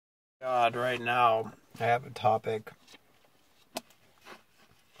God, right now I have a topic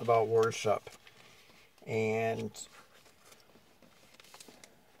about worship, and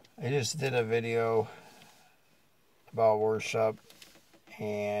I just did a video about worship,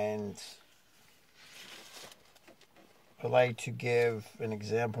 and I'd like to give an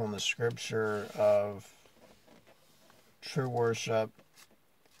example in the scripture of true worship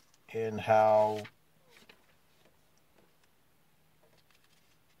and how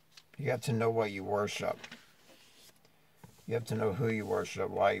you have to know what you worship. You have to know who you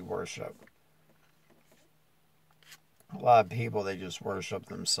worship, why you worship. A lot of people, they just worship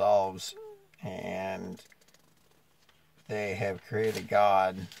themselves, and they have created a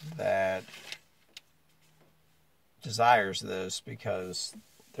God that desires this because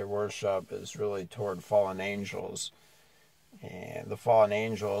their worship is really toward fallen angels. And the fallen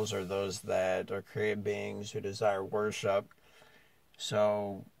angels are those that are created beings who desire worship.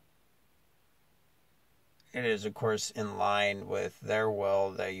 So it is, of course, in line with their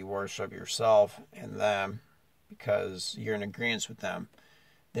will that you worship yourself and them because you're in agreement with them.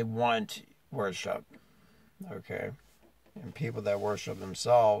 They want worship, okay? And people that worship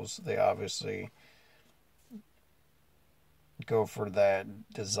themselves, they obviously go for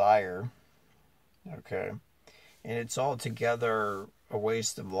that desire, okay? And it's altogether a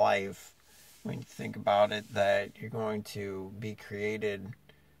waste of life when you think about it, that you're going to be created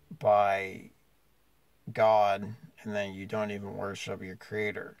by God and then you don't even worship your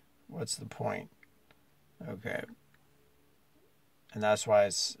creator. What's the point? Okay. And that's why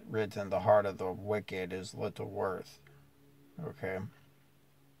it's written, the heart of the wicked is little worth. Okay.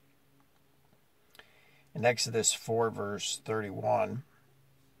 In Exodus 4 verse 31,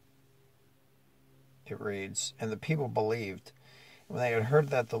 it reads, "And the people believed, when they had heard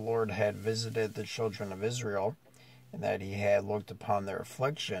that the Lord had visited the children of Israel, and that he had looked upon their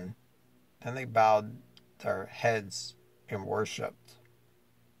affliction, then they bowed their heads and worshipped."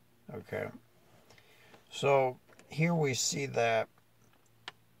 Okay. So here we see that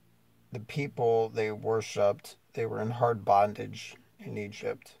the people they worshipped, they were in hard bondage in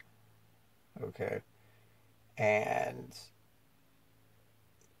Egypt. Okay. And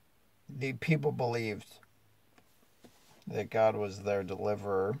the people believed that God was their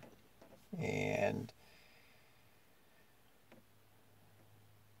deliverer, and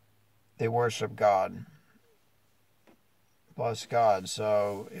they worship God. Bless God.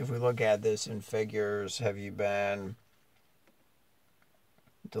 So if we look at this in figures, have you been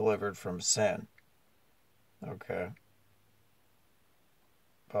delivered from sin? Okay.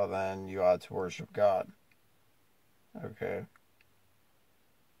 Well, then you ought to worship God. Okay.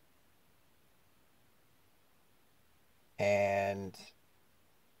 And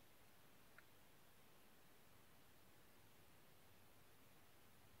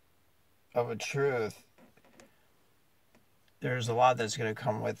of a truth, there's a lot that's going to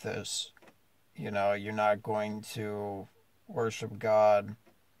come with this. You know, you're not going to worship God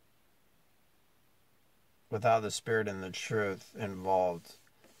without the Spirit and the truth involved.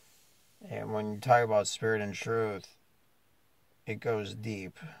 And when you talk about Spirit and truth, it goes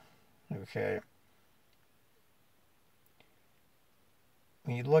deep. Okay.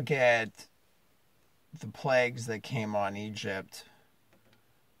 When you look at the plagues that came on Egypt,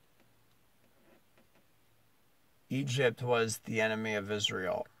 Egypt was the enemy of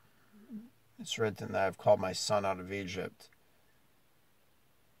Israel. It's written that I've called my son out of Egypt.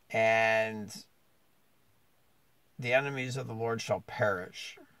 And the enemies of the Lord shall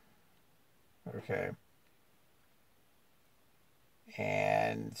perish. Okay.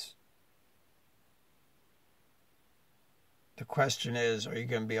 And the question is, are you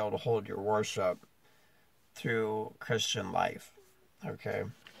going to be able to hold your worship through Christian life? Okay.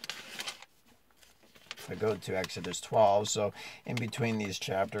 I go to Exodus 12. So in between these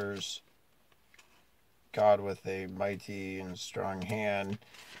chapters, God with a mighty and strong hand,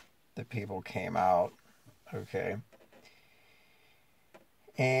 the people came out. Okay.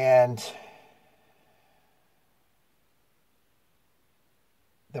 And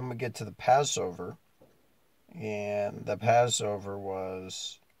then we get to the Passover. And the Passover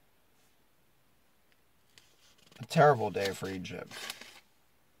was a terrible day for Egypt.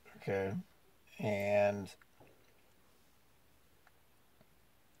 Okay. And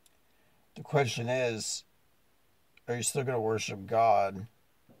the question is, are you still going to worship God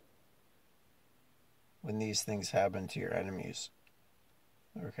when these things happen to your enemies?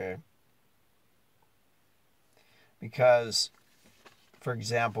 Okay. Because, for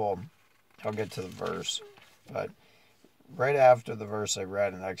example, I'll get to the verse, but right after the verse I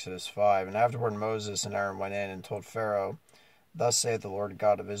read in Exodus 5, "And afterward Moses and Aaron went in and told Pharaoh Thus saith the Lord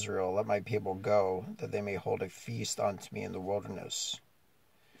God of Israel, let my people go, that they may hold a feast unto me in the wilderness.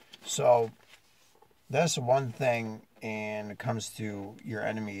 So that's one thing, and it comes to your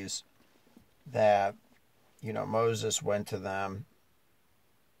enemies, that, Moses went to them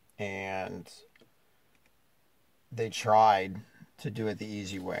and they tried to do it the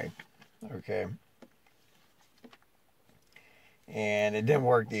easy way, okay? And it didn't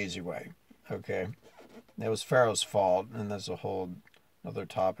work the easy way, okay? It was Pharaoh's fault, and there's a whole other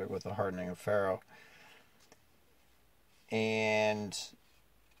topic with the hardening of Pharaoh. And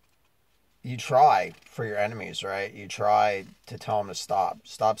you try for your enemies, right? You try to tell them to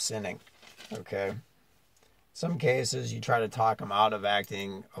stop sinning, okay? In some cases, you try to talk them out of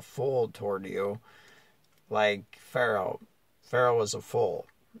acting a fool toward you, like Pharaoh. Pharaoh was a fool,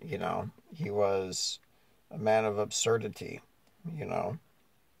 He was a man of absurdity,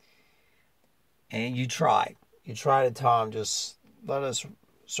 And you try to tell him, just let us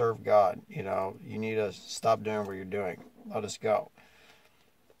serve God. You need to stop doing what you're doing. Let us go.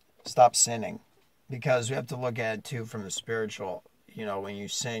 Stop sinning. Because we have to look at it too from the spiritual. When you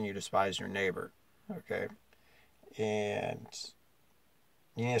sin, you despise your neighbor. Okay? And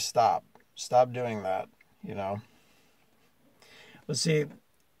you need to stop. Stop doing that, But see,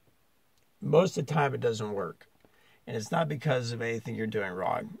 most of the time it doesn't work. And it's not because of anything you're doing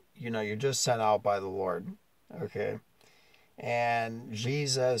wrong. You're just sent out by the Lord. Okay? And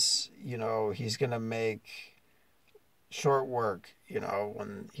Jesus, He's going to make short work,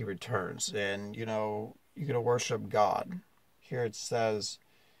 when He returns. And, you're going to worship God. Here it says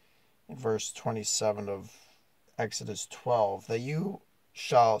in verse 27 of Exodus 12, that you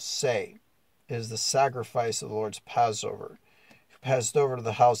shall say, it is the sacrifice of the Lord's Passover, who passed over to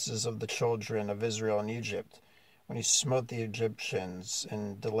the houses of the children of Israel in Egypt, when He smote the Egyptians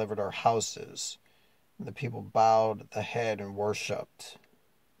and delivered our houses. And the people bowed the head and worshipped.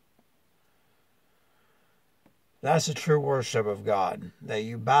 That's the true worship of God. That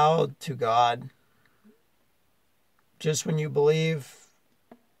you bow to God just when you believe?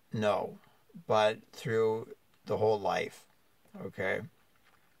 No. But through the whole life. Okay?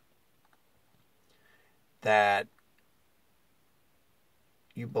 That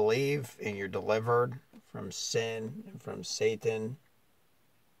you believe and you're delivered from sin and from Satan,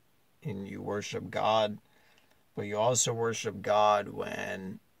 and you worship God, but you also worship God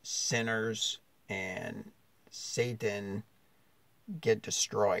when sinners and Satan get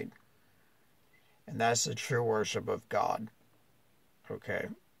destroyed. And that's the true worship of God. Okay?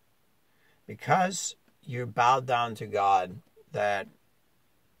 Because you bow down to God, that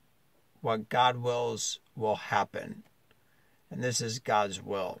what God wills will happen. And this is God's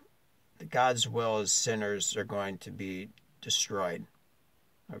will. God's will is sinners are going to be destroyed.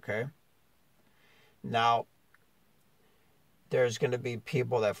 Okay? Now, there's going to be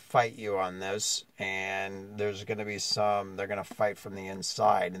people that fight you on this, and there's going to be some, they're going to fight from the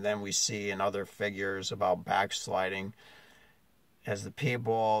inside. And then we see in other figures about backsliding, as the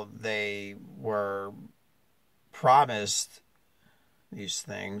people, they were promised these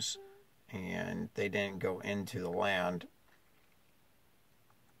things, and they didn't go into the land.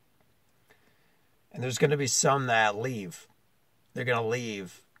 And there's going to be some that leave. They're going to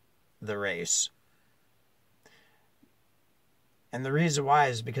leave the race. And the reason why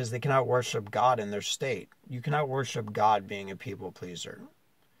is because they cannot worship God in their state. You cannot worship God being a people pleaser.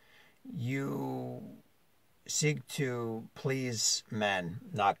 You seek to please men,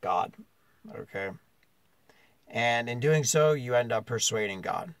 not God. Okay? And in doing so, you end up persuading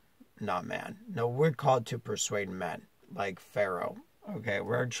God, not man. No, we're called to persuade men, like Pharaoh. Okay?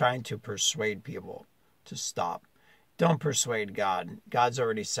 We're trying to persuade people to stop. Don't persuade God. God's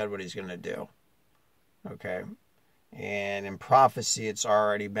already said what He's going to do. Okay? And in prophecy, it's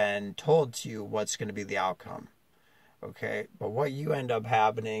already been told to you what's going to be the outcome. Okay? But what you end up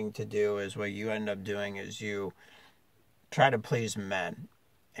happening to do is, what you end up doing is you try to please men.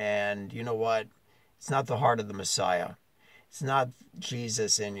 And you know what? It's not the heart of the Messiah. It's not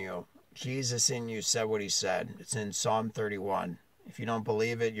Jesus in you. Jesus in you said what He said. It's in Psalm 31. If you don't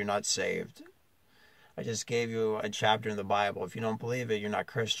believe it, you're not saved. I just gave you a chapter in the Bible. If you don't believe it, you're not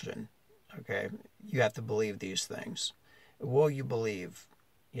Christian. Okay? You have to believe these things. Will you believe?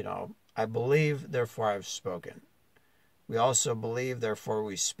 I believe, therefore I've spoken. We also believe, therefore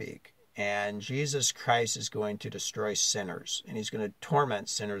we speak. And Jesus Christ is going to destroy sinners. And He's going to torment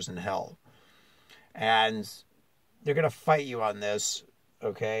sinners in hell. And they're going to fight you on this.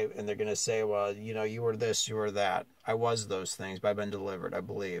 Okay? And they're going to say, well, you were this, you were that. I was those things, but I've been delivered. I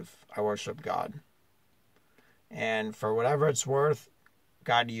believe. I worship God. And for whatever it's worth,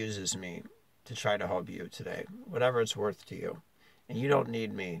 God uses me. to try to help you today, whatever it's worth to you. And you don't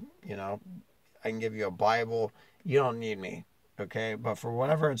need me, I can give you a Bible. You don't need me, okay? But for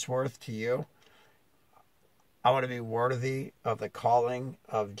whatever it's worth to you, I want to be worthy of the calling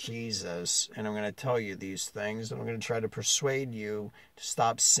of Jesus, and I'm going to tell you these things, and I'm going to try to persuade you to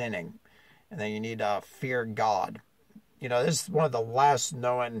stop sinning, and then you need to fear God. This is one of the last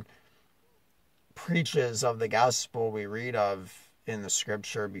known preaches of the gospel we read of in the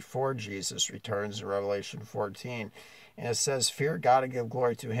scripture before Jesus returns in Revelation 14. And it says, fear God and give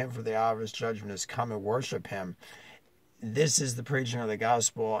glory to him, for the hour of his judgment has come, and worship him. This is the preaching of the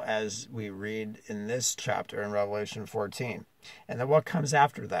gospel as we read in this chapter in Revelation 14. And then what comes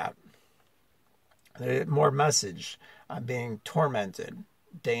after that? More message on being tormented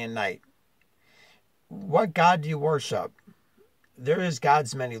day and night. What God do you worship? There is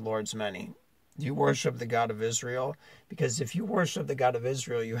God's many, Lord's many. Do you worship the God of Israel? Because if you worship the God of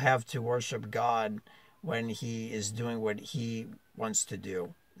Israel, you have to worship God when he is doing what he wants to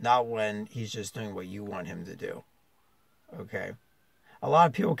do, not when he's just doing what you want him to do. Okay? A lot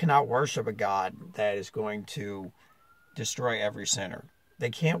of people cannot worship a God that is going to destroy every sinner. They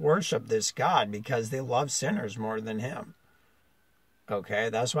can't worship this God because they love sinners more than him. Okay?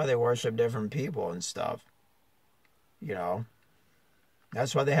 That's why they worship different people and stuff.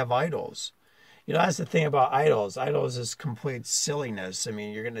 That's why they have idols. That's the thing about idols. Idols is complete silliness. I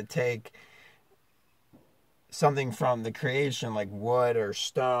mean, you're going to take something from the creation like wood or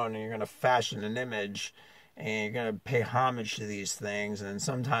stone, and you're going to fashion an image, and you're going to pay homage to these things, and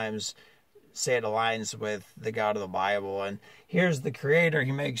sometimes say it aligns with the God of the Bible. And here's the creator.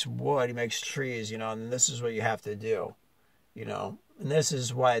 He makes wood. He makes trees, and this is what you have to do, And this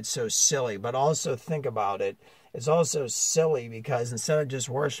is why it's so silly. But also think about it. It's also silly because instead of just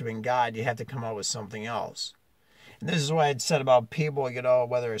worshiping God, you have to come up with something else. And this is why I said about people,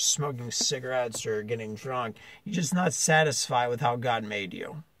 whether it's smoking cigarettes or getting drunk, you're just not satisfied with how God made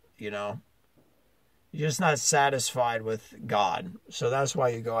you, You're just not satisfied with God. So that's why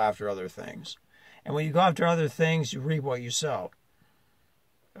you go after other things. And when you go after other things, you reap what you sow.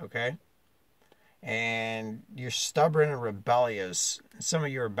 Okay? And you're stubborn and rebellious. Some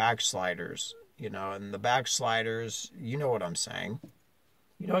of you are backsliders, and the backsliders, you know what I'm saying.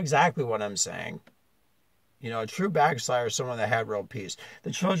 You know exactly what I'm saying. A true backslider is someone that had real peace. The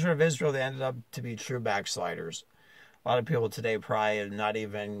children of Israel, they ended up to be true backsliders. A lot of people today probably are not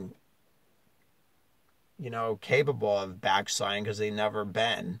even, capable of backsliding because they've never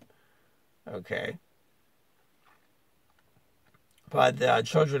been. Okay? But the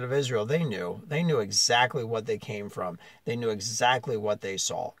children of Israel, they knew exactly what they came from. They knew exactly what they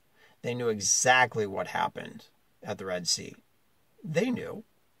saw. They knew exactly what happened at the Red Sea. They knew.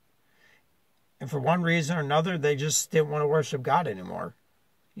 And for one reason or another, they just didn't want to worship God anymore.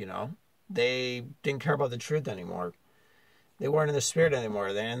 They didn't care about the truth anymore. They weren't in the spirit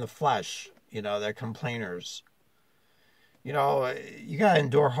anymore. They're in the flesh. They're complainers. You got to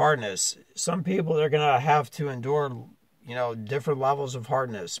endure hardness. Some people are going to have to endure different levels of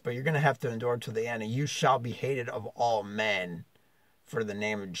hardness, but you're going to have to endure to the end, and you shall be hated of all men for the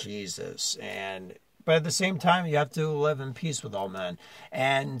name of Jesus. But at the same time, you have to live in peace with all men.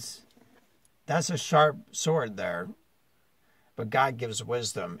 And that's a sharp sword there. But God gives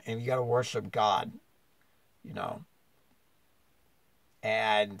wisdom, and you got to worship God,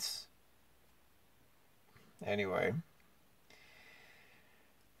 And anyway,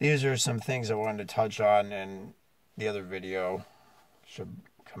 these are some things I wanted to touch on, and the other video should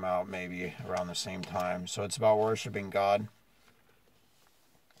come out maybe around the same time. So it's about worshiping God.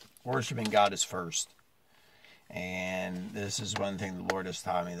 Worshiping God is first. And this is one thing the Lord has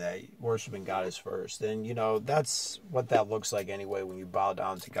taught me, that worshiping God is first. And, that's what that looks like anyway when you bow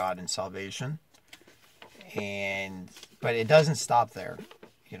down to God in salvation. But it doesn't stop there,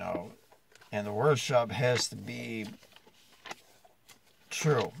 And the worship has to be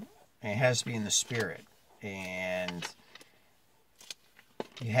true. It has to be in the spirit. And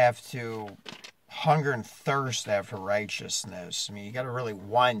you have to hunger and thirst after righteousness. I mean, you got to really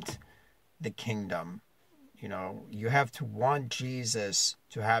want the kingdom. You have to want Jesus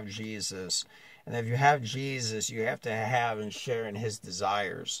to have Jesus. And if you have Jesus, you have to have and share in his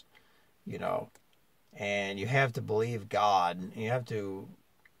desires, And you have to believe God. And you have to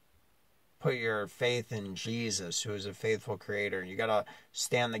put your faith in Jesus, who is a faithful creator. You got to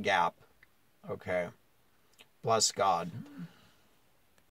stand the gap. Okay. Bless God.